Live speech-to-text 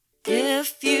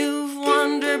if you've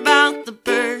wondered about the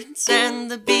birds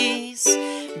and the bees,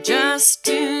 just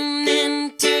tune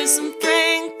into some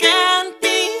Frank and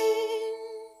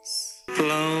Beans.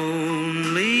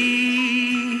 Lonely,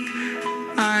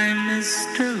 I'm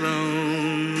Mr.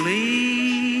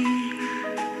 Lonely.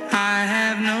 I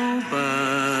have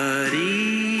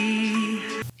nobody.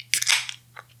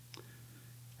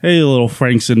 Hey, little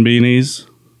Franks and Beanies.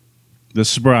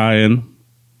 This is Brian.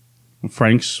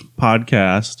 Frank's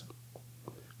podcast.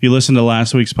 If you listened to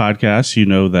last week's podcast, you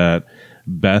know that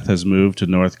Beth has moved to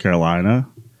North Carolina,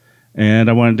 and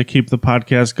I wanted to keep the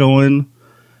podcast going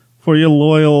for you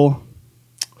loyal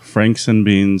Franks and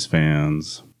Beans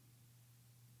fans.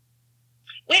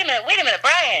 Wait a minute,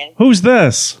 Brian. Who's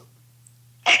this?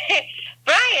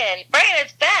 Brian,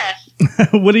 it's Beth.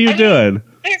 What are you doing?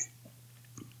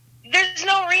 There's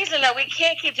no reason that we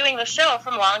can't keep doing the show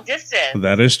from long distance.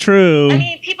 That is true. I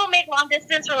mean, people make long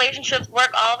distance relationships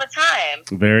work all the time.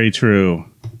 Very true.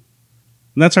 And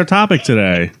that's our topic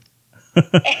today.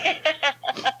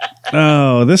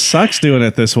 Oh, this sucks doing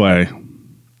it this way.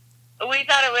 We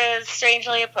thought it was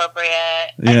strangely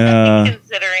appropriate, Yeah.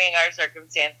 considering our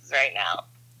circumstances right now.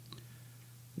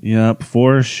 Yep,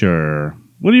 for sure.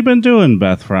 What have you been doing,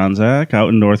 Beth Franzak, out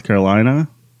in North Carolina?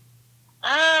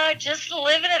 Just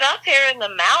living it up here in the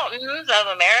mountains of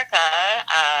America.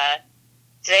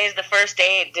 Today's the first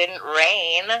day it didn't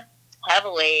rain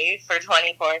heavily for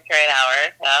 24 straight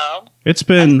hours, so It's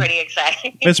been that's pretty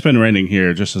exciting. It's been raining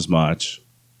here just as much.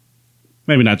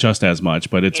 Maybe not just as much,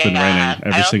 but it's been raining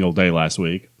every single day last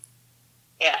week.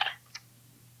 Yeah.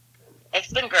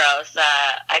 It's been gross.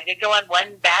 I did go on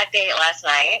one bad date last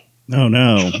night. Oh,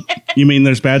 no. You mean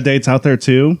there's bad dates out there,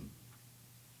 too?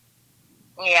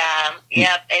 Yeah.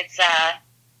 Yep.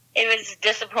 It was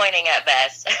disappointing at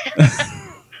best.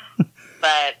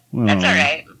 But that's all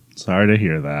right. Sorry to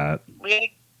hear that.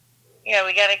 We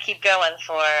got to keep going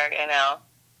for, in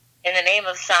the name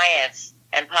of science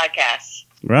and podcasts.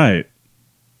 Right.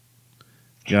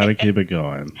 Got to keep it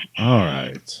going. All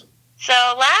right.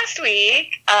 So last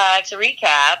week, to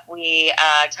recap, we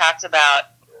talked about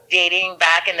dating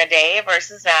back in the day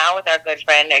versus now with our good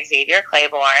friend Xavier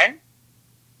Claiborne.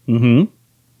 Mm-hmm.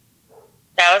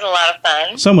 That was a lot of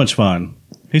fun. So much fun.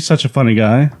 He's such a funny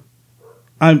guy.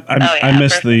 I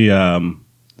missed the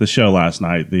show last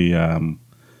night. The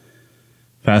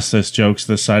fastest jokes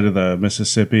this side of the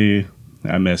Mississippi.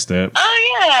 I missed it.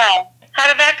 Oh yeah. How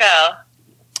did that go?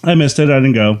 I missed it. I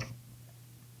didn't go.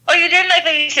 Oh, you didn't? I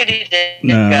thought you said you didn't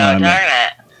No, go. I Darn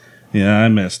it. Yeah, I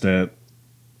missed it.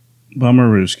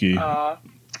 Bummerooski. Oh.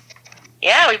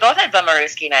 Yeah, we both had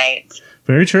Bummerooski nights.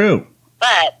 Very true.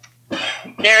 But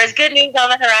there is good news on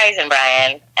the horizon,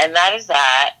 Brian, and that is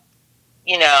that,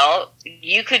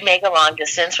 you could make a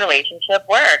long-distance relationship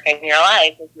work in your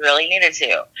life if you really needed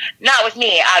to. Not with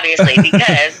me, obviously,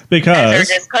 because as our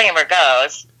disclaimer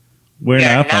goes, we're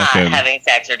not having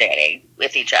sex or dating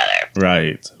with each other.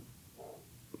 Right.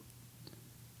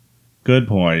 Good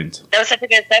point. That was such a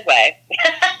good segue.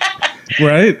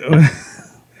 Right?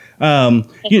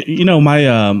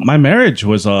 My marriage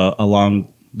was a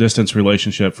long distance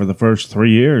relationship for the first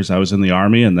 3 years. I was in the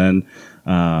Army, and then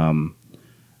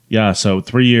so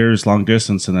 3 years long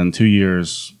distance and then 2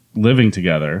 years living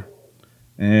together.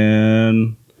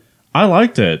 And I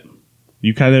liked it.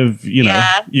 You kind of, you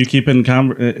keep in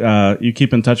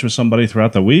touch with somebody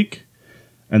throughout the week,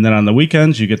 and then on the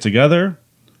weekends you get together,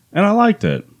 and I liked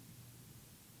it.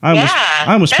 I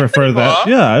almost prefer that.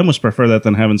 Cool. Yeah, I almost prefer that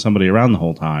than having somebody around the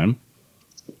whole time.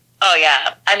 Oh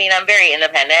yeah, I mean, I'm very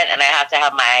independent, and I have to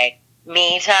have my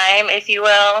me time, if you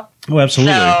will. Oh,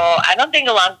 absolutely. So I don't think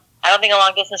a long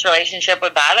distance relationship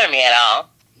would bother me at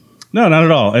all. No, not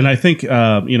at all. And I think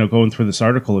going through this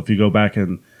article, if you go back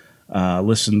and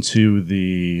listen to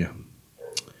the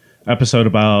episode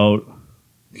about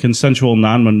consensual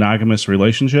non-monogamous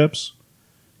relationships,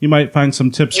 you might find some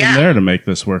tips in there to make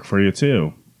this work for you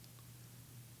too.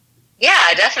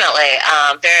 Yeah, definitely.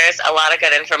 There's a lot of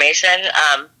good information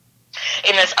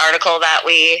in this article that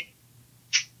we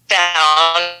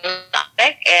found,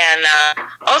 and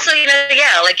also,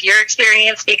 like your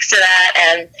experience speaks to that.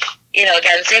 And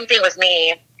again, same thing with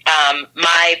me.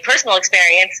 My personal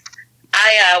experience,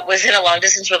 I was in a long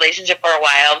distance relationship for a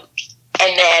while,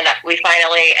 and then we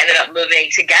finally ended up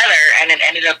moving together, and it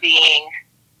ended up being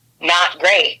not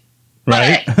great.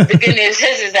 Right. But the good news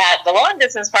is that the long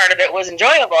distance part of it was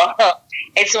enjoyable.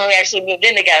 It's when we actually moved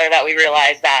in together that we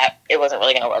realized that it wasn't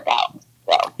really going to work out.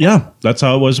 So. Yeah, that's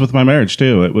how it was with my marriage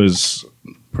too. It was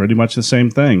pretty much the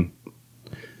same thing.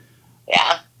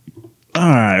 Yeah. All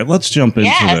right, let's jump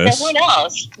into this. So who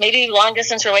knows? Maybe long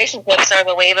distance relationships are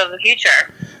the wave of the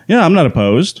future. Yeah, I'm not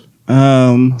opposed.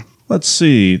 Let's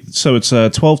see. So it's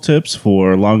 12 tips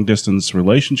for long distance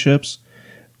relationships.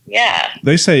 Yeah.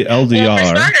 They say LDR, Well, for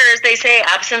starters, they say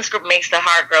absence makes the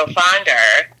heart grow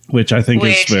fonder, which I think is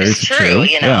which very is true.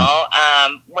 You know, Yeah.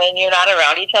 when you're not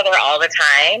around each other all the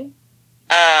time,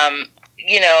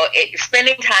 you know,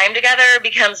 spending time together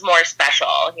becomes more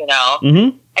special. You know,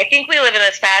 Mm-hmm. I think we live in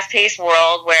this fast-paced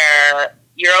world where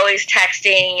you're always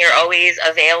texting, you're always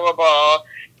available,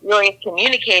 you're always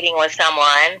communicating with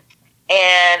someone.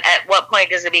 And at what point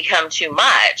does it become too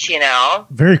much, you know?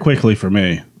 Very quickly for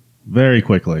me. Very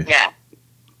quickly. Yeah.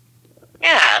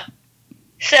 Yeah.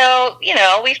 So, you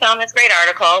know, we found this great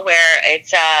article where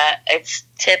it's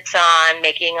tips on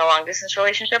making a long-distance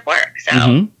relationship work. So,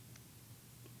 Mm-hmm.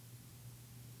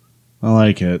 I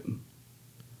like it.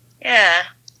 yeah.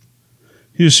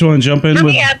 You just want to jump in For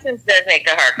with... me, absence does make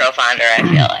the heart grow fonder, I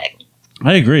feel like.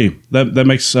 I agree. That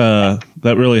makes that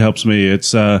really helps me.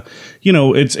 It's you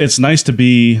know, it's nice to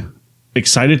be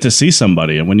excited to see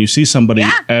somebody, and when you see somebody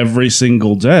Yeah. every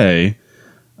single day,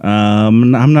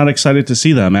 I'm not excited to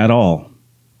see them at all,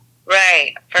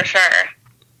 Right, for sure.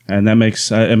 and that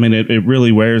makes I mean it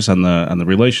really wears on the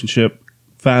relationship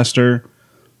faster.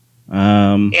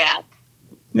 Yeah.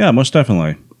 Yeah, most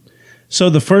definitely. So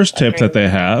the first tip that they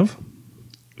have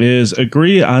is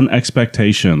agree on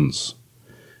expectations.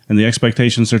 And the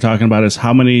expectations they're talking about is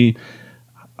how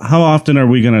often are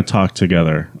we going to talk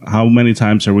together? How many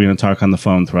times are we going to talk on the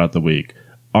phone throughout the week?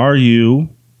 Are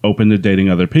you open to dating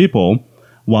other people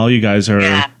while you guys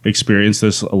are experience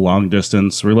this long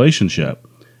distance relationship?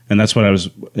 And that's what I was,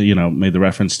 you know, made the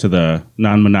reference to the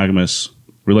non-monogamous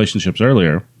relationships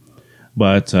earlier.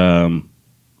 But,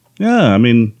 yeah, I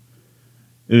mean,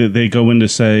 they go in to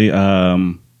say,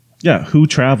 who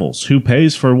travels? Who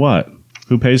pays for what?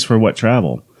 Who pays for what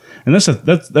travel? And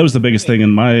that was the biggest thing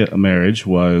in my marriage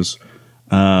was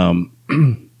I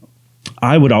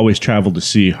would always travel to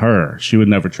see her. She would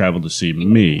never travel to see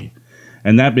me.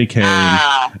 And that became,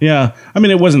 yeah, I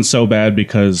mean, it wasn't so bad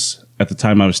because at the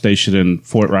time I was stationed in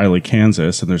Fort Riley,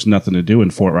 Kansas, and there's nothing to do in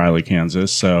Fort Riley,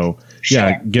 Kansas. So,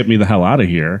 yeah, get me the hell out of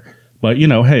here. But, you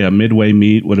know, hey, a midway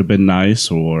meet would have been nice,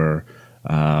 or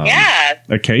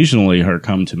occasionally her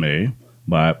come to me.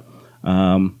 But,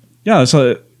 yeah,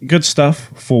 so good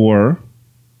stuff for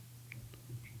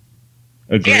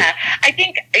a great... Yeah, I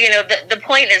think, you know, the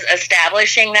point is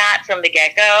establishing that from the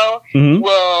get-go Mhm.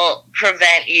 will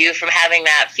prevent you from having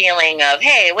that feeling of,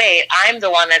 hey, wait, I'm the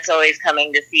one that's always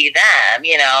coming to see them,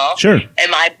 you know? Sure.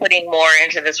 Am I putting more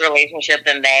into this relationship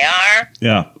than they are?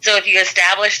 Yeah. So if you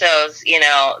establish those, you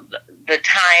know, the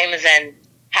times and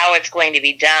how it's going to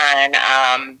be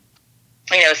done,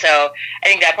 you know, so I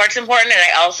think that part's important. And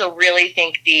I also really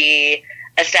think the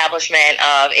establishment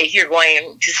of if you're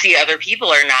going to see other people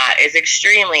or not is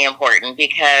extremely important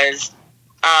because,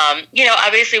 you know,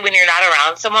 obviously when you're not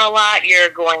around someone a lot, you're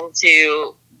going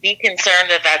to be concerned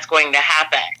that that's going to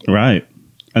happen. Right.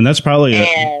 And that's probably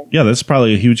that's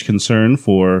probably a huge concern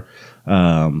for,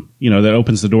 you know, that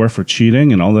opens the door for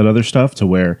cheating and all that other stuff to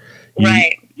where,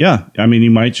 Right. Yeah. I mean,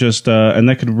 you might just, and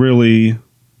that could really,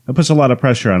 that puts a lot of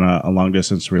pressure on a long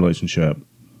distance relationship.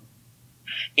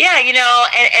 Yeah, you know,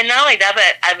 and not only that,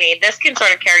 but I mean, this can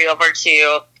sort of carry over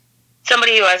to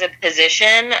somebody who has a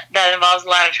position that involves a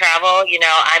lot of travel. You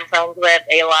know, I'm friends with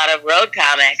a lot of road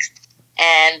comics,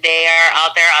 and they are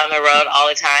out there on the road all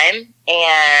the time.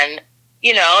 And,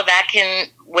 you know, that can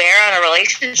wear on a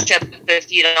relationship if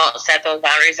you don't set those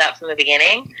boundaries up from the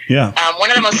beginning. Yeah. One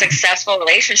of the most successful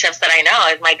relationships that I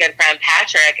know is my good friend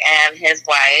Patrick and his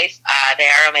wife. They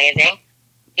are amazing.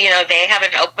 You know, they have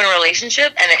an open relationship,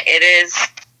 and it is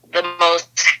the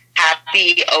most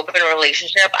happy open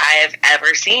relationship I have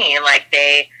ever seen. Like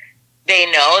they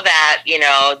know that, you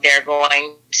know, they're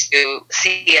going to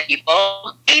see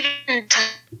people, even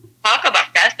talk about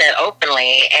it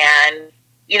openly, and,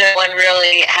 you know, one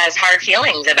really has hard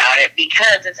feelings about it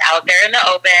because it's out there in the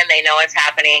open. They know it's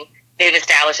happening. They've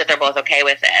established that they're both okay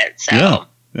with it. So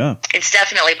yeah. It's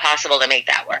definitely possible to make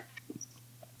that work.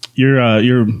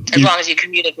 As long as you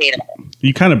communicate it.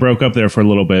 You kind of broke up there for a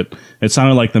little bit. It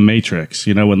sounded like the Matrix,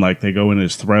 you know, when like they go in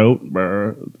his throat. Do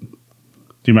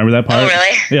you remember that part? Oh,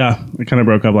 really? Yeah, it kind of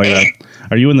broke up like that.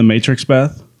 Are you in the Matrix,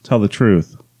 Beth? Tell the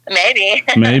truth. Maybe.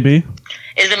 Maybe.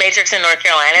 Is the Matrix in North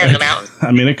Carolina in the mountains?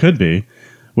 I mean, it could be.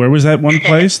 Where was that one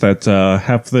place that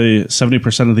half the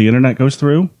 70% of the internet goes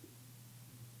through?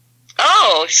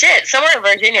 Oh, shit. Somewhere in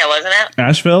Virginia, wasn't it?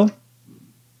 Asheville?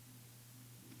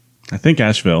 I think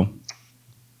Asheville.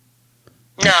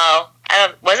 No.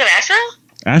 Was it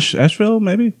Asheville? Asheville,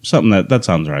 maybe? Something that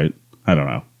sounds right. I don't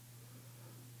know.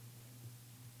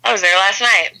 I was there last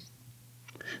night.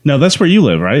 No, that's where you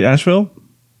live, right? Asheville?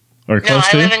 Or No, close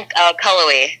I to? live in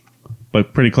Cullowhee.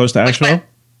 But pretty close to Asheville?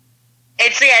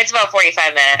 It's about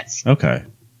 45 minutes. Okay.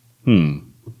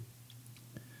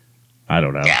 I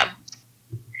don't know. Yeah.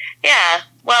 Yeah.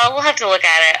 Well, we'll have to look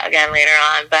at it again later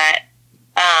on. But,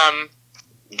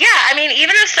 yeah, I mean,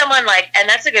 even if someone and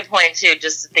that's a good point too,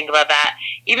 just to think about that.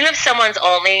 Even if someone's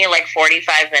only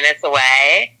 45 minutes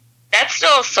away, that's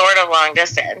still sort of long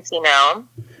distance, you know?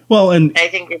 Well, and I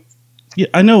think it's, yeah,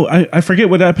 I know, I forget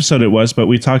what episode it was, but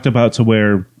we talked about to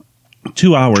where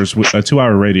 2 hours, a 2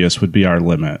 hour radius would be our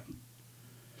limit.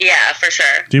 yeah, for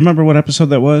sure. Do you remember what episode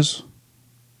that was?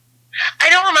 I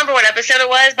don't remember what episode it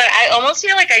was, but I almost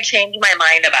feel like I changed my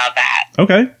mind about that.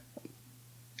 Okay.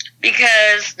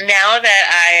 Because now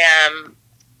that I am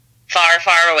far,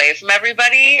 far away from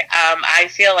everybody, I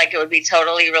feel like it would be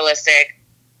totally realistic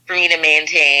for me to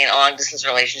maintain a long-distance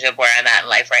relationship where I'm at in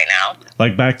life right now.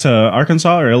 Like back to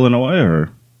Arkansas or Illinois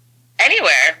or?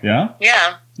 Anywhere. Yeah?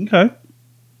 Yeah. Okay.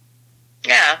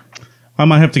 Yeah. I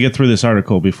might have to get through this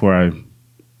article before I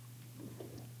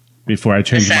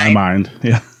change my Decide. mind.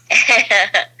 Yeah.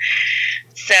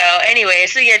 So anyway,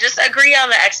 yeah, just agree on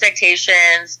the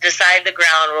expectations, decide the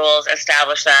ground rules,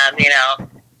 establish them,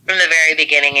 from the very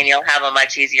beginning, and you'll have a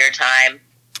much easier time.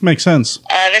 Makes sense.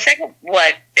 The second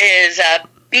what is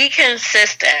be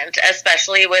consistent,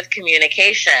 especially with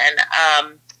communication.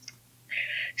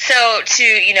 So to,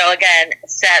 again,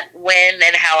 set when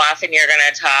and how often you're going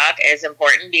to talk is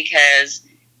important because,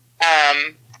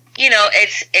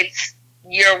 it's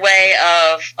your way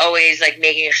of always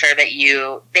making sure that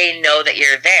they know that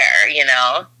you're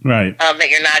there, Right. that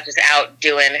you're not just out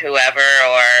doing whoever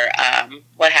or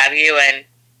what have you.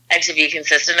 And to be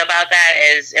consistent about that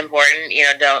is important.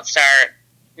 Don't start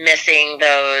missing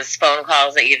those phone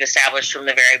calls that you've established from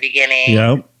the very beginning.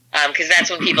 Yep. Because that's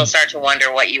when people start to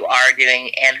wonder what you are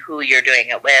doing and who you're doing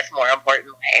it with, more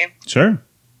importantly. Sure.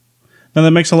 No,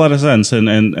 that makes a lot of sense.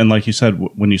 And like you said,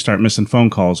 when you start missing phone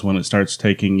calls, when it starts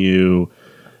taking you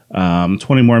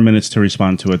 20 more minutes to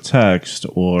respond to a text,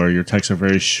 or your texts are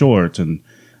very short, and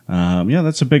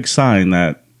that's a big sign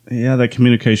that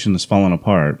communication is falling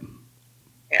apart.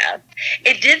 Yeah.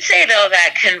 It did say, though,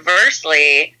 that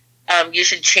conversely, you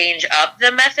should change up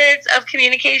the methods of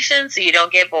communication so you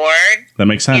don't get bored. That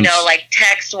makes sense.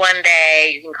 Text one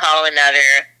day, you can call another.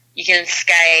 You can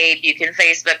Skype, you can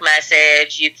Facebook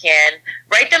message, you can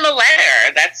write them a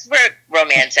letter. That's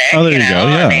romantic. Oh, there you go,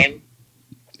 yeah. I mean,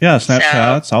 yeah,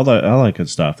 Snapchats, all that good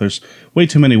stuff. There's way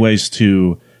too many ways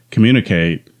to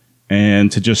communicate,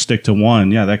 and to just stick to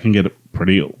one, that can get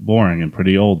pretty boring and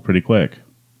pretty old pretty quick.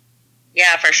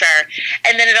 yeah, for sure.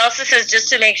 And then it also says just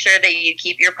to make sure that you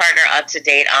keep your partner up to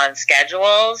date on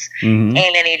schedules Mm-hmm.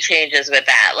 and any changes with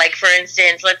that. Like, for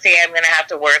instance, let's say I'm going to have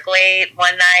to work late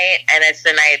one night, and it's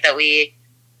the night that we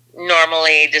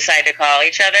normally decide to call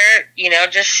each other,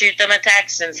 just shoot them a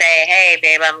text and say, hey,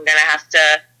 babe, I'm going to have to,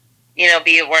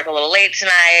 be at work a little late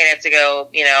tonight. I have to go,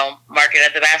 market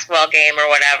at the basketball game or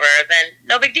whatever. Then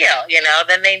no big deal,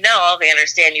 then they know, they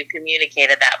understand you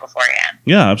communicated that beforehand.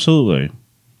 Yeah, absolutely.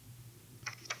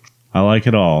 I like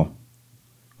it all.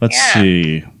 Let's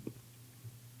see.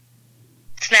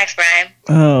 What's next, Brian?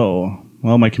 Oh,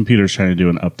 well, my computer's trying to do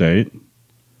an update.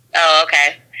 Oh,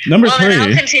 okay. Number Well, 3. then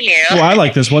I'll continue. Well, I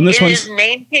like this one. This It one's. is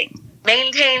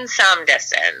maintain some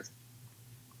distance,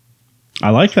 I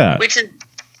like that. which is,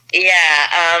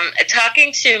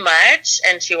 talking too much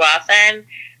and too often,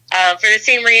 for the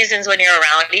same reasons when you're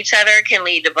around each other can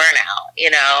lead to burnout,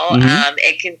 Mhm.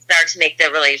 It can start to make the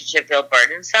relationship feel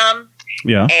burdensome.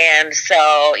 Yeah. And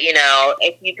so,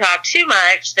 if you talk too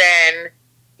much, then,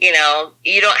 you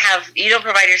don't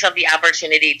provide yourself the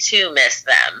opportunity to miss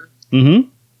them. Mm-hmm.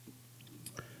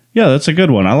 Yeah, that's a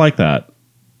good one. I like that.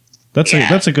 That's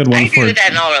a good one I agree for. with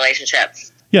that in all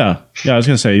relationships. Yeah. I was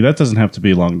gonna say that doesn't have to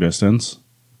be long distance.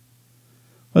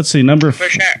 Let's see. Number For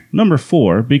sure. Number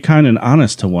 4. Be kind and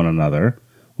honest to one another.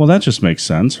 Well, that just makes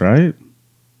sense, right?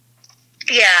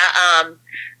 Yeah.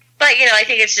 But, I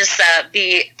think it's just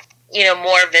be,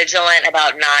 more vigilant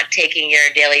about not taking your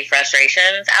daily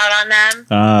frustrations out on them.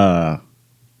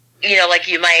 Like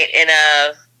you might in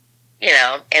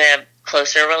a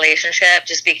closer relationship,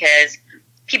 just because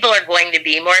people are going to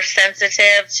be more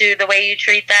sensitive to the way you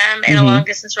treat them in a Mhm. long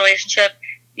distance relationship,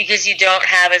 because you don't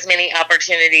have as many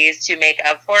opportunities to make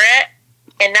up for it.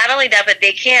 And not only that, but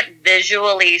they can't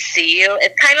visually see you.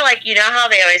 It's kind of like, how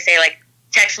they always say,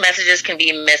 text messages can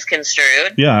be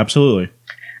misconstrued. Yeah, absolutely.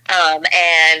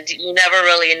 And you never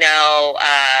really know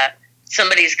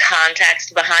somebody's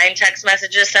context behind text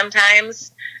messages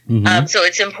sometimes. Mhm. So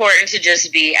it's important to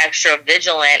just be extra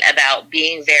vigilant about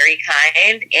being very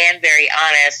kind and very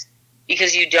honest,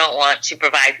 because you don't want to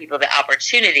provide people the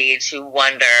opportunity to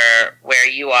wonder where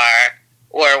you are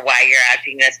or why you're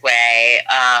acting this way.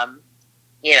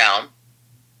 You know,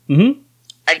 Mm-hmm.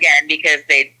 again, because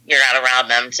you're not around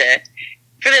them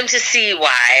for them to see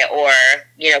why, or,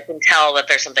 you know, can tell that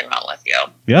there's something wrong with you.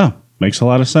 Yeah, makes a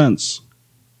lot of sense.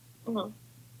 Mhm.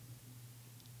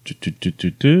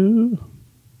 Do.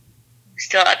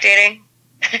 Still updating?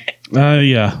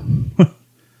 Yeah.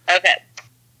 Okay.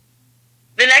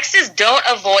 The next is don't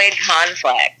avoid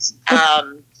conflict.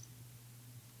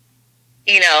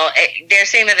 You know, they're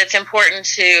saying that it's important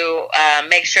to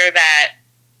make sure that,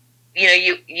 you know,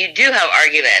 you do have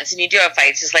arguments and you do have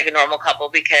fights just like a normal couple,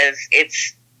 because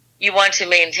you want to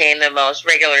maintain the most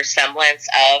regular semblance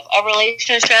of a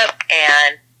relationship,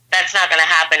 and that's not going to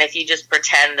happen if you just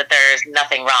pretend that there's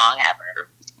nothing wrong ever.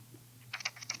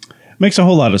 Makes a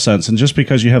whole lot of sense. And just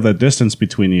because you have that distance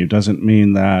between you doesn't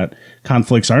mean that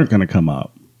conflicts aren't going to come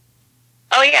up.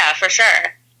 Oh, yeah, for sure.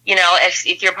 You know,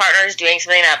 if your partner is doing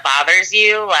something that bothers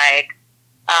you, like,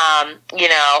 you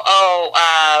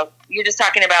know, you're just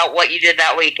talking about what you did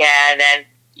that weekend, and,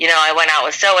 you know, I went out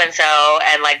with so-and-so,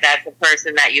 and, like, that's the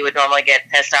person that you would normally get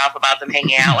pissed off about them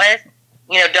hanging out with.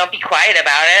 You know, don't be quiet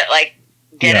about it. Like,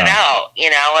 get it out, you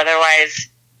know, otherwise,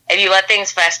 if you let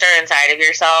things fester inside of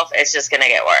yourself, it's just going to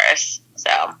get worse.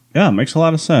 So, Yeah, makes a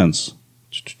lot of sense.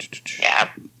 yeah.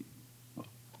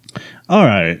 All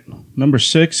right. Number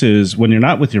 6 is when you're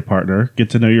not with your partner, get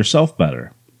to know yourself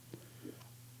better.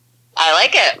 I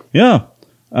like it. Yeah.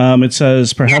 It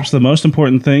says, perhaps the most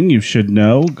important thing you should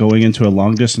know going into a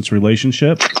long-distance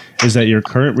relationship is that your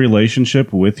current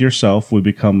relationship with yourself will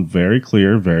become very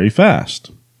clear very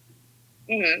fast.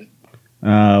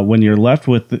 Mm-hmm. When you're left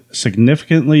with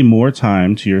significantly more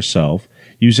time to yourself,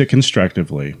 use it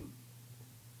constructively.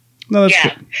 No, that's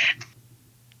Yeah. good.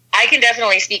 I can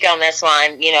definitely speak on this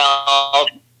one. You know,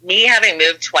 me having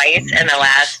moved twice in the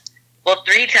last,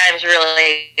 3 times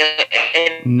really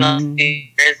in the last few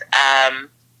years,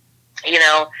 you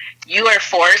know, you are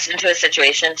forced into a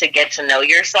situation to get to know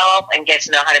yourself and get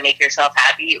to know how to make yourself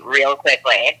happy real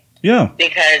quickly, Yeah.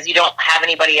 because you don't have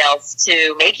anybody else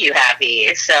to make you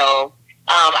happy. So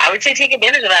I would say take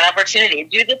advantage of that opportunity.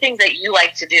 Do the things that you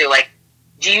like to do. Like,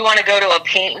 do you want to go to a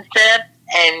paint and sip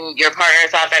and your partner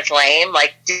thought that's lame?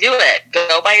 Like, do it.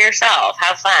 Go by yourself.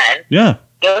 Have fun. Yeah.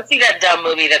 Go see that dumb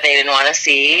movie that they didn't want to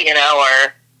see, you know,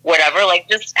 or whatever. Like,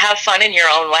 just have fun in your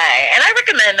own way. And I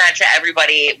recommend that to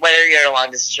everybody, whether you're in a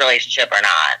long distance relationship or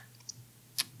not.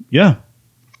 Yeah.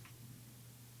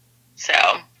 So,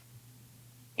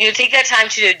 you know, take that time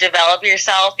to develop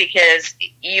yourself, because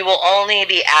you will only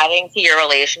be adding to your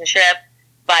relationship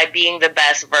by being the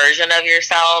best version of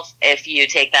yourself if you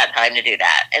take that time to do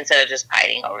that instead of just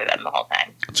fighting over them the whole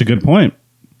time. That's a good point.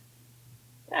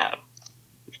 Yeah.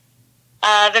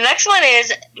 The next one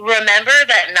is remember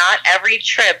that not every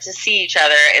trip to see each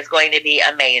other is going to be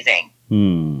amazing.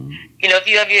 You know, if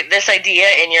you have this idea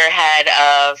in your head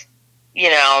of, you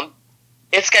know,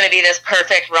 it's going to be this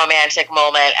perfect romantic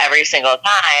moment every single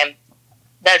time,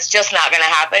 that's just not going to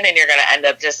happen, and you're going to end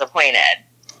up disappointed,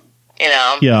 you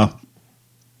know? Yeah.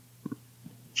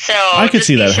 So I could just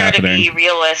see be that sure happening. to be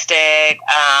realistic,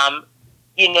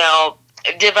 you know,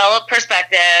 develop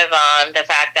perspective on the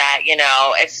fact that, you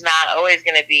know, it's not always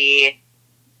going to be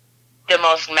the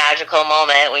most magical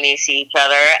moment when you see each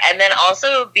other. And then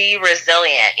also be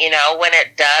resilient, you know, when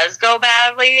it does go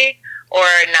badly or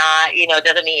not, you know,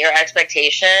 doesn't meet your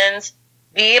expectations,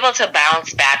 be able to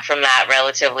bounce back from that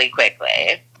relatively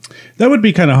quickly. That would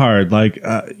be kind of hard. Like,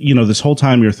 you know, this whole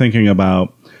time you're thinking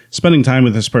about spending time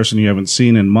with this person you haven't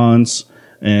seen in months,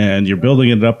 and you're building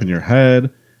it up in your head,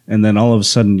 and then all of a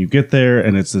sudden you get there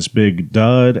and it's this big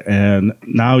dud, and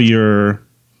now you're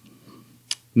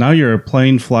a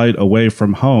plane flight away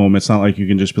from home. It's not like you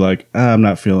can just be like, I'm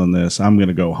not feeling this, I'm going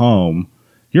to go home.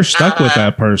 You're stuck with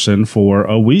that person for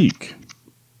a week.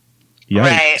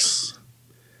 Yikes.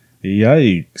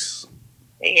 Yikes.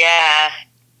 Yeah.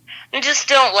 And just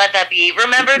don't let that be.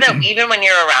 Remember that even when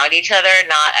you're around each other,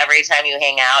 not every time you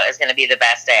hang out is going to be the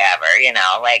best day ever, you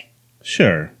know? Like,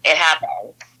 Sure. it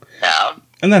happens. So,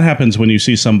 And that happens when you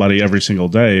see somebody every single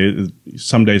day.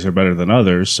 Some days are better than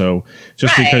others. So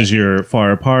just Right. because you're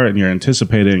far apart and you're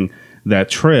anticipating that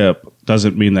trip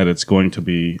doesn't mean that it's going to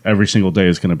be every single day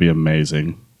is going to be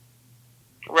amazing.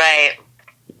 right.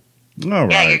 All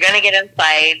right. Yeah, you're going to get in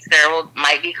fights.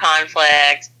 Might be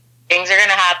conflict. Things are going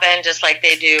to happen just like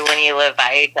they do when you live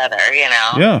by each other, you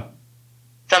know? Yeah.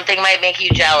 Something might make you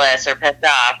jealous or pissed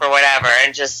off or whatever,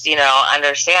 and just, you know,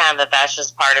 understand that that's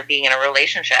just part of being in a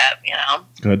relationship, you know?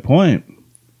 Good point.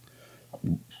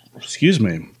 Excuse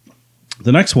me.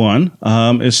 The next one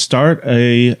is start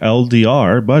a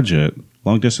LDR budget,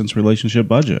 long distance relationship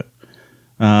budget.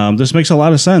 This makes a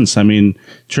lot of sense. I mean,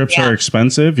 trips are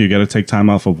expensive. You got to take time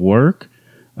off of work.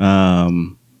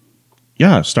 Start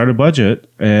a budget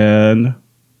and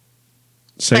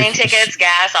plane tickets,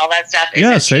 gas, all that stuff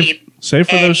isn't Yeah, cheap. save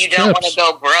for And those you don't want trips. to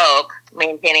go broke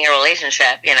maintaining a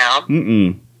relationship, you know?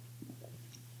 Mm-mm.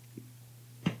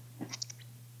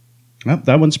 Yep,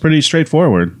 that one's pretty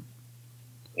straightforward.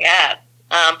 Yeah.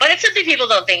 But it's something people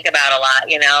don't think about a lot,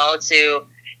 you know, to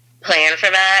plan for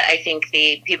that. I think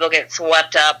the people get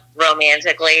swept up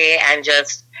romantically and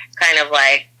just kind of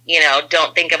like, you know,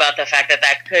 don't think about the fact that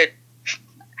that could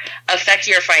affect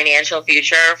your financial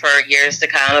future for years to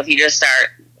come if you just start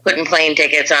putting plane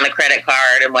tickets on a credit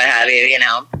card and what have you, you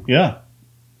know? Yeah.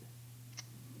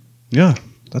 Yeah,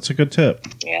 that's a good tip.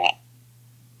 Yeah.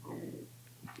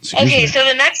 Excuse Okay, me. so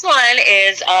the next one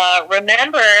is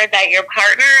remember that your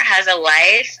partner has a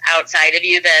life outside of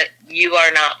you that you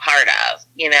are not part of,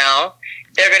 you know?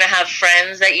 They're going to have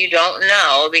friends that you don't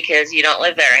know because you don't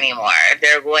live there anymore.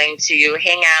 They're going to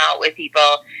hang out with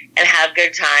people and have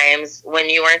good times when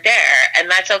you weren't there, and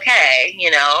that's okay,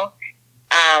 you know?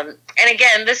 And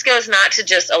again, this goes not to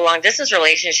just a long-distance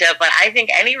relationship, but I think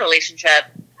any relationship,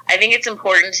 I think it's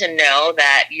important to know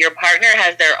that your partner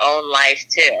has their own life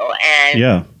too, and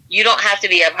Yeah. you don't have to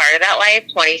be a part of that life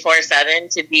 24/7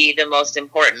 to be the most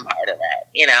important part of it,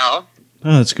 you know?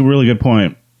 Oh, that's a really good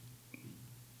point.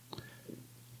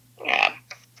 Yeah.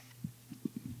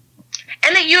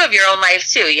 And that you have your own life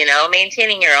too, you know,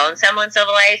 maintaining your own semblance of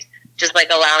life, just like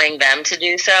allowing them to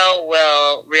do so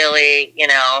will really, you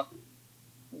know,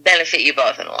 benefit you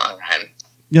both in the long run.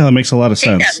 Yeah, that makes a lot of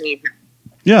Take sense. that lead.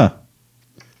 Yeah.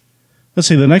 Let's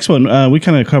see, the next one, we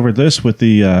kind of covered this with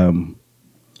the,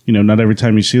 not every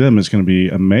time you see them is going to be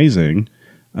amazing.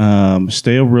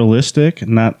 Stay realistic,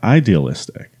 not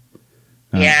idealistic.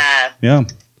 Yeah. Yeah.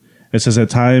 It says at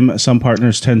time, some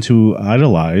partners tend to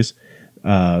idealize.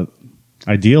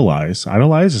 Idolize?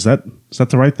 Is that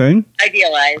the right thing?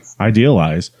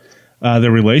 Idealize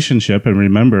their relationship, and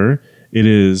remember, it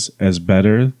is as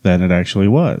better than it actually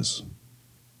was.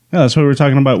 Yeah, that's what we were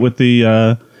talking about with the,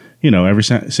 every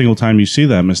single time you see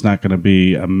them, it's not going to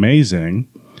be amazing.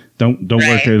 Don't work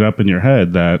Right. it up in your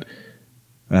head that,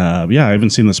 I haven't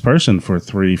seen this person for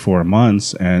 3-4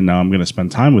 months, and now I'm going to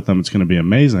spend time with them. It's going to be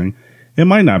amazing. It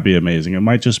might not be amazing. It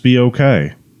might just be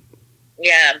okay.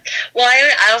 Yeah. Well,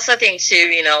 I also think too,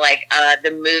 you know, like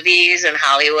the movies in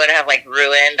Hollywood have like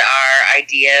ruined our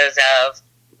ideas of,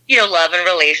 you know, love and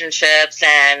relationships.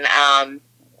 And,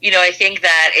 I think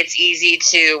that it's easy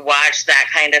to watch that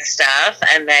kind of stuff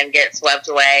and then get swept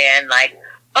away and like,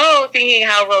 thinking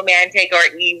how romantic or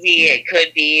easy it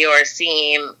could be or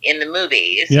seem in the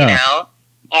movies, Yeah. you know?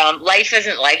 Life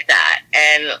isn't like that.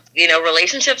 And, you know,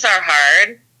 relationships are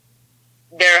hard.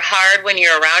 They're hard when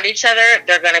you're around each other.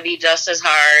 They're going to be just as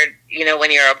hard, you know,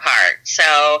 when you're apart.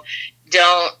 So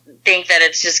don't think that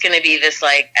it's just going to be this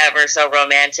like ever so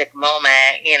romantic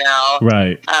moment, you know,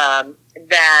 Right.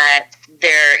 that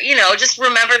there, you know, just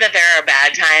remember that there are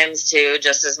bad times too,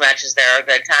 just as much as there are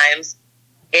good times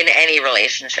in any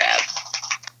relationship.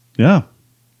 Yeah.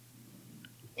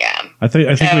 Yeah. I think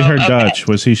we So, heard okay. Dutch.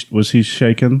 Was he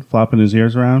shaking, flopping his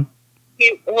ears around?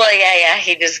 Yeah.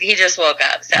 He just woke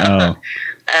up. So,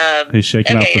 Oh. He's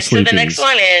shaking off okay. the So the sleepies. next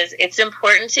one is it's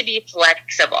important to be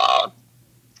flexible,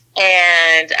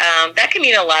 and that can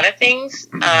mean a lot of things.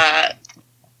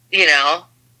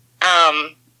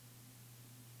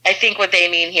 I think what they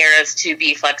mean here is to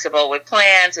be flexible with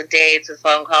plans, with dates, with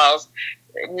phone calls.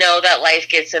 Know that life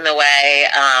gets in the way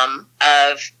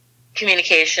of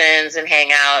communications and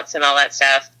hangouts and all that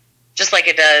stuff, just like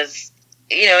it does,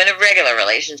 you know, in a regular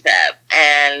relationship.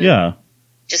 And Yeah.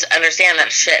 just understand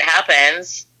that shit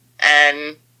happens,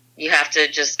 and you have to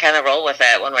just kind of roll with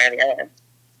it one way or the other.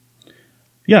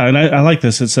 Yeah, and I like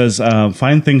this. It says,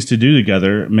 find things to do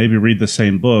together, maybe read the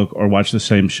same book or watch the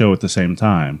same show at the same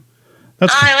time.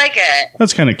 I like it.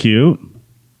 That's kind of cute.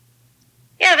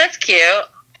 Yeah, that's cute.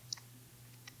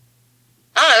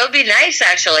 Oh, it would be nice,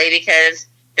 actually, because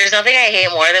there's nothing I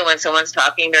hate more than when someone's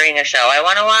talking during a show I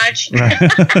want to watch. And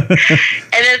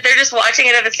if they're just watching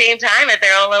it at the same time at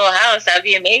their own little house, that would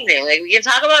be amazing. Like, we can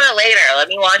talk about it later. Let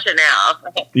me watch it now.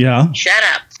 Yeah. Shut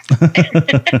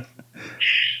up.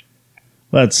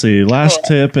 Let's see. Last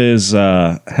Cool. tip is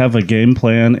have a game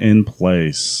plan in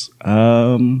place.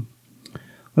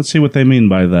 Let's see what they mean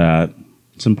by that.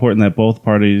 It's important that both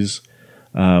parties,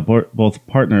 both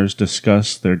partners,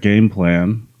 discuss their game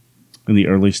plan in the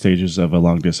early stages of a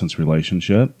long distance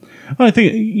relationship. I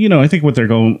think what they're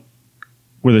going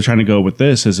where they're trying to go with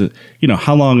this is,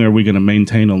 how long are we going to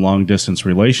maintain a long distance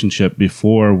relationship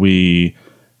before we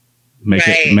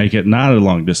make it not a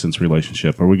long distance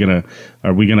relationship? Are we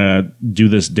gonna do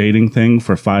this dating thing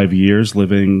for 5 years,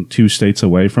 living 2 states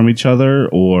away from each other,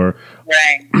 or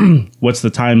what's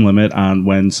the time limit on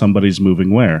when somebody's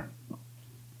moving where?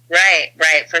 Right,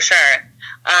 for sure.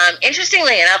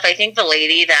 Interestingly enough, I think the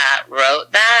lady that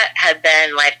wrote that had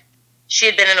been she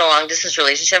had been in a long distance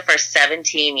relationship for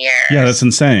 17 years. Yeah, that's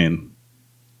insane.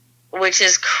 Which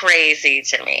is crazy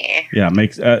to me. Yeah,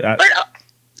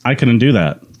 I couldn't do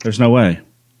that. There's no way.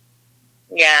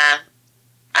 Yeah.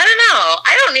 I don't know.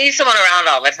 I don't need someone around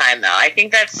all the time, though. I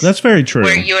think that's very true.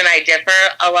 Where you and I differ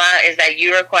a lot is that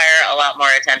you require a lot more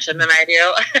attention than I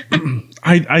do.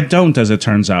 I don't, as it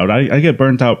turns out. I get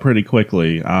burnt out pretty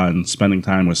quickly on spending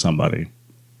time with somebody.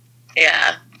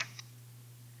 Yeah.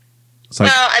 Well,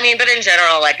 I mean, but in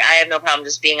general, I have no problem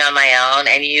just being on my own,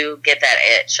 and you get that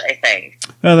itch, I think.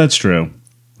 Oh, that's true.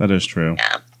 That is true.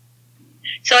 Yeah.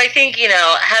 So I think,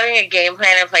 having a game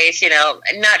plan in place,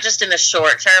 not just in the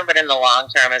short term, but in the long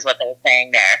term is what they were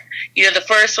saying there. The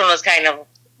first one was kind of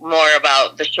more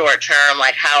about the short term,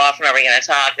 how often are we going to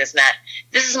talk, this and that.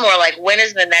 This is more when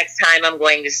is the next time I'm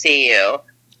going to see you?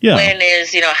 Yeah. When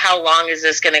is, how long is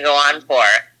this going to go on for?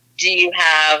 Do you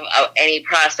have any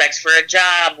prospects for a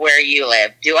job where you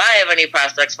live? Do I have any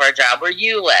prospects for a job where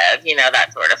you live?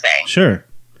 That sort of thing. Sure.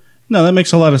 No, that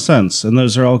makes a lot of sense. And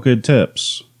those are all good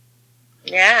tips.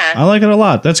 Yeah. I like it a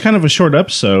lot. That's kind of a short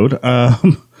episode.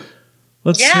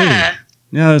 Let's see.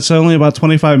 Yeah, it's only about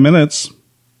 25 minutes.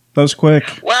 That was quick.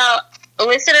 Well,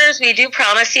 listeners, we do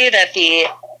promise you that the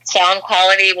sound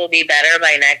quality will be better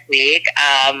by next week.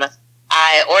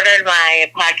 I ordered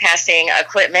my podcasting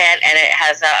equipment, and it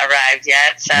has not arrived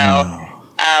yet.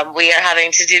 So we are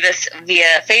having to do this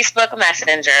via Facebook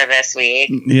Messenger this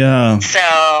week. Yeah.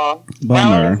 So,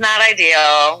 well, it's not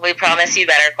ideal. We promise you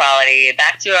better quality.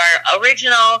 Back to our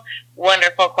original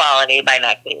wonderful quality by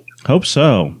next week. Hope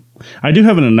so. I do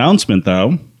have an announcement,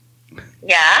 though.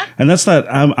 Yeah? And that's that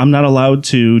I'm not allowed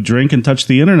to drink and touch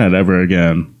the internet ever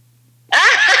again.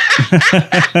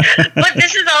 But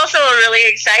this is also a really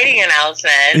exciting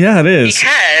announcement. Yeah, it is.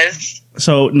 Because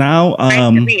so now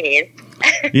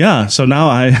yeah, so now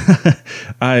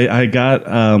I got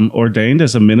ordained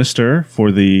as a minister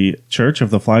for the Church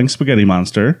of the Flying Spaghetti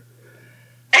Monster.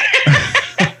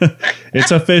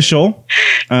 It's official.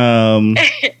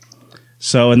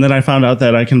 So, and then I found out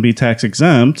that I can be tax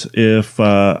exempt if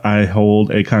I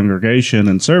hold a congregation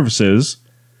and services.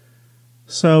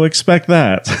 So expect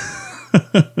that. So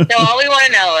all we want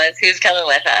to know is who's coming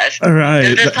with us. All right.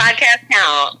 Does this podcast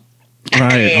count?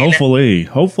 Right.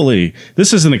 Hopefully.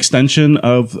 This is an extension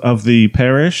of the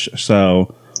parish,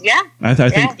 so yeah. I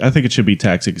think it should be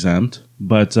tax exempt.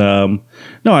 But no,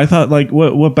 I thought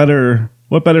what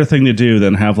better thing to do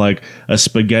than have a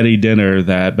spaghetti dinner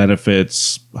that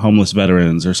benefits homeless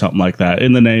veterans or something like that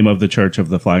in the name of the Church of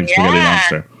the Flying Spaghetti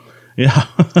Monster. Yeah.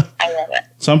 I love it.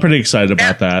 So I'm pretty excited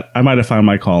about that. I might have found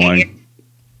my calling.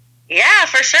 Yeah,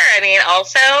 for sure. I mean,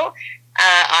 also,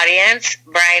 audience,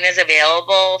 Brian is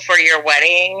available for your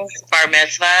weddings, bar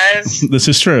mitzvahs. This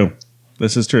is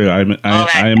true.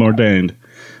 I am ordained.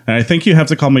 And I think you have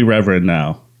to call me Reverend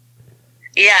now.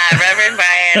 Yeah, Reverend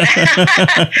Brian.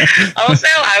 Also,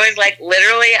 I was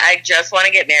literally, I just want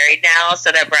to get married now so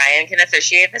that Brian can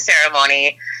officiate the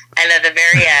ceremony. And at the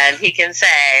very end, he can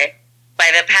say, by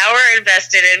the power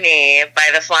invested in me by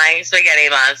the Flying Spaghetti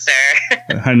Monster,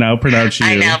 I now pronounce you.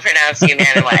 man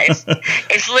and wife.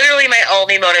 It's literally my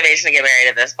only motivation to get married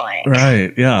at this point.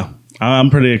 Right, yeah.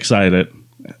 I'm pretty excited.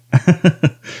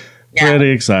 Pretty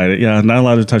excited. Yeah, not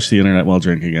allowed to touch the internet while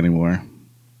drinking anymore.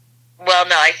 Well,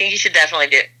 no, I think you should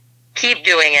definitely keep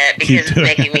doing it because it's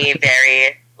making me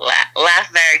very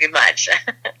laugh very much.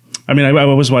 I mean, I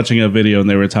was watching a video and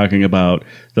they were talking about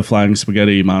the Flying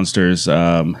Spaghetti Monster's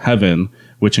heaven,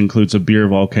 which includes a beer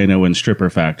volcano and stripper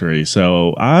factory.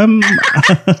 So I'm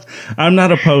I'm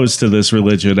not opposed to this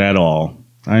religion at all.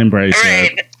 I embrace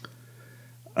it.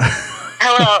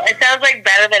 Hello, it sounds like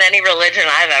better than any religion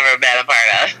I've ever been a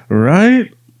part of.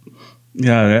 Right?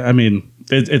 Yeah, I mean,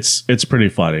 it's pretty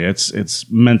funny. It's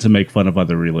meant to make fun of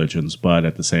other religions, but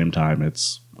at the same time,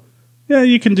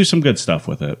 you can do some good stuff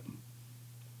with it.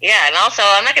 Yeah, and also,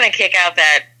 I'm not going to kick out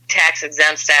that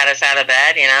tax-exempt status out of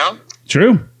bed,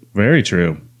 True. Very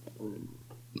true.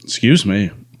 Excuse me.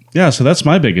 Yeah, so that's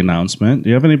my big announcement. Do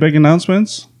you have any big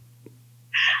announcements?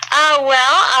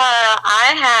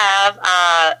 I have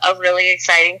a really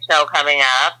exciting show coming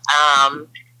up.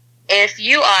 If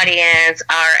you, audience,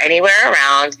 are anywhere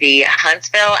around the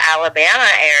Huntsville, Alabama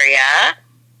area,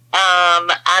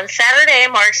 On Saturday,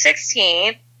 March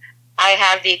 16th, I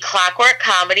have the Clockwork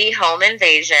Comedy Home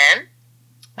Invasion,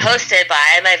 hosted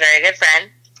by my very good friend,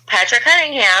 Patrick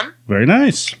Cunningham. Very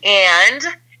nice. And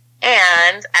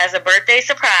as a birthday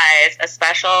surprise, a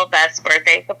special Beth's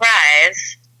birthday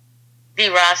surprise, the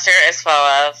roster is full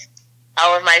of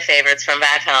all of my favorites from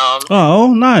back home.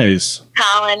 Oh, nice.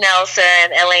 Colin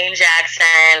Nelson, Elaine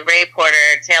Jackson, Ray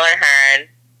Porter, Taylor Hearn.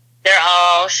 They're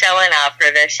all showing up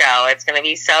for this show. It's going to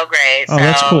be so great. Oh,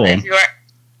 that's cool. If you're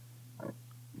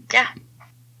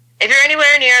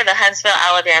anywhere near the Huntsville,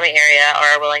 Alabama area or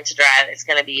are willing to drive, it's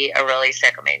going to be a really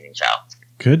sick, amazing show.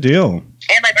 Good deal.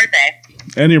 And my birthday.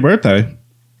 And your birthday.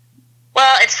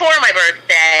 Well, it's for my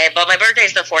birthday, but my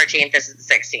birthday's the 14th. This is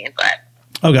the 16th, but...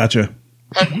 Oh, gotcha.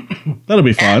 Okay. That'll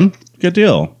be fun. Good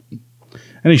deal.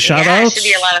 Any shout Yeah, it outs? should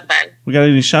be a lot of fun. We got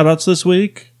any shout outs this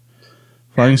week?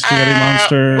 Flying Spaghetti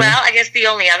Monster. Well, I guess the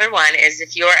only other one is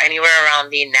if you're anywhere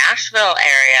around the Nashville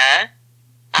area,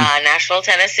 Nashville,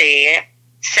 Tennessee,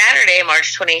 Saturday,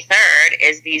 March 23rd,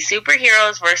 is the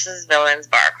Superheroes versus Villains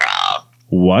Bar Crawl.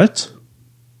 What?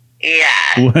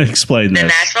 Yeah. Explain The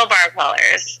this. Nashville Bar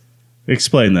Crawlers.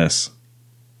 Explain this.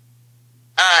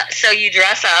 So you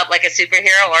dress up like a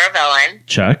superhero or a villain,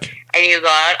 Check. and you go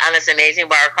out on this amazing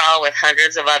bar crawl with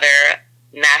hundreds of other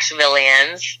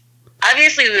Nashvillians.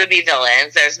 Obviously, we would be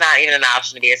villains. There's not even an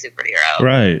option to be a superhero.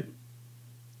 Right.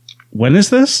 When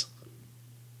is this?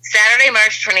 Saturday,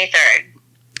 March 23rd.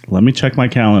 Let me check my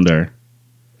calendar.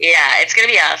 Yeah, it's going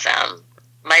to be awesome.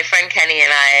 My friend Kenny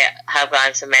and I have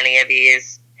gone to many of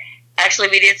these. Actually,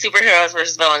 we did Superheroes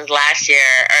versus Villains last year,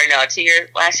 or no, 2 years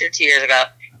ago,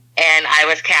 and I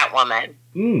was Catwoman.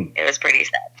 It was pretty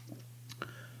sad.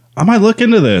 I might look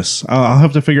into this. I'll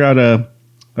have to figure out a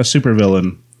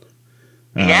supervillain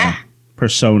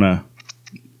persona.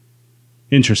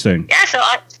 Interesting. Yeah, so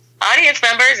audience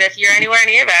members, if you're anywhere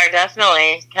near there,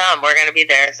 definitely come. We're going to be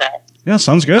there, so Yeah,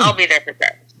 sounds good. I'll be there for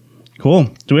sure. Cool.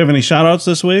 Do we have any shout outs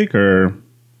this week or?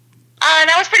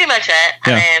 That was pretty much it.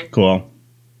 Yeah, cool.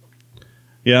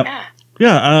 Yep. Yeah.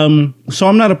 Yeah, so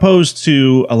I'm not opposed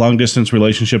to a long distance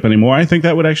relationship anymore. I think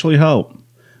that would actually help.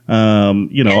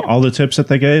 All the tips that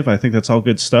they gave, I think that's all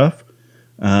good stuff.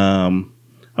 I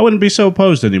wouldn't be so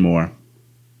opposed anymore.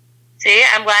 See,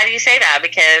 I'm glad you say that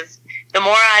because the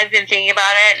more I've been thinking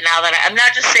about it, now that I'm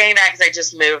not just saying that because I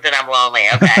just moved and I'm lonely,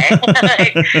 okay?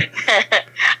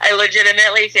 I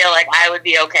legitimately feel like I would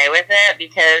be okay with it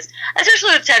because,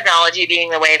 especially with technology being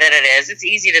the way that it is, it's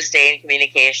easy to stay in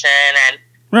communication and,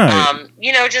 Right.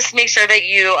 just make sure that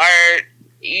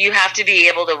you have to be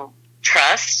able to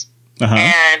trust. Uh-huh.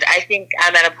 And I think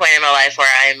I'm at a point in my life where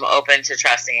I'm open to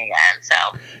trusting again. So,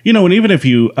 And even if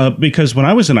you, because when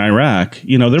I was in Iraq,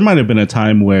 there might have been a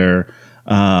time where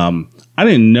I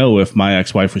didn't know if my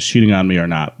ex-wife was cheating on me or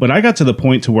not. But I got to the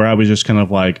point to where I was just kind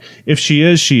of like, if she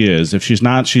is, she is. If she's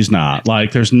not, she's not.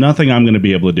 Like, there's nothing I'm going to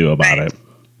be able to do about it.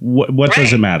 What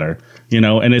does it matter?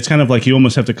 And it's kind of like you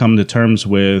almost have to come to terms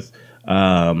with,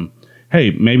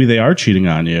 hey, maybe they are cheating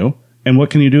on you. And what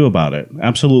can you do about it?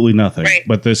 Absolutely nothing. Right.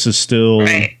 But this is still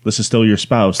your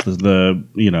spouse,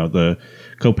 the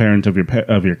co-parent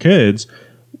of your kids.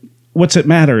 What's it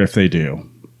matter if they do?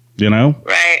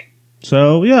 right.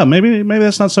 So yeah, maybe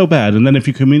that's not so bad. And then if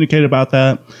you communicate about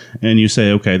that and you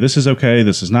say, okay, this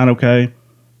is not okay,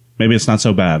 maybe it's not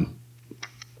so bad.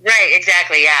 Right,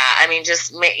 exactly. Yeah, I mean,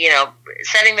 just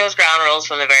setting those ground rules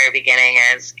from the very beginning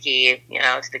is key.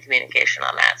 To the communication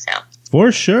on that. So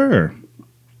For sure.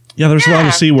 Yeah, there's a lot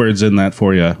of C words in that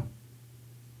for you.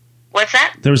 what's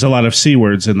that? There's a lot of C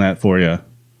words in that for you.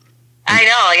 I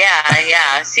know.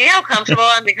 Yeah. See how comfortable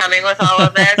I'm becoming with all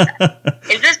of this.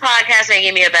 Is this podcast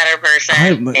making me a better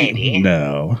person? Maybe.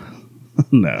 No.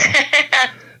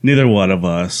 Neither one of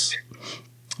us.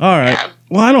 All right. Yeah.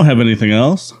 Well, I don't have anything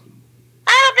else.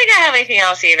 I don't think I have anything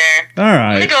else either. All I'm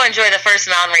right. gonna go enjoy the first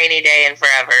non-rainy day in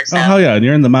forever. So. Oh, hell yeah. And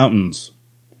you're in the mountains.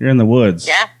 You're in the woods.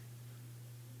 Yeah.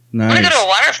 Nice. I'm gonna go to a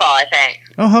waterfall. I think.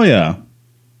 Oh, hell yeah.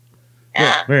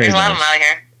 Yeah. Very There's a lot of nice. them out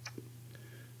here.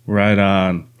 Right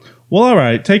on. Well, all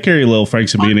right. Take care, you little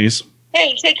Franks and Beanies.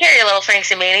 Hey, take care, you little Franks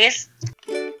and Meanies.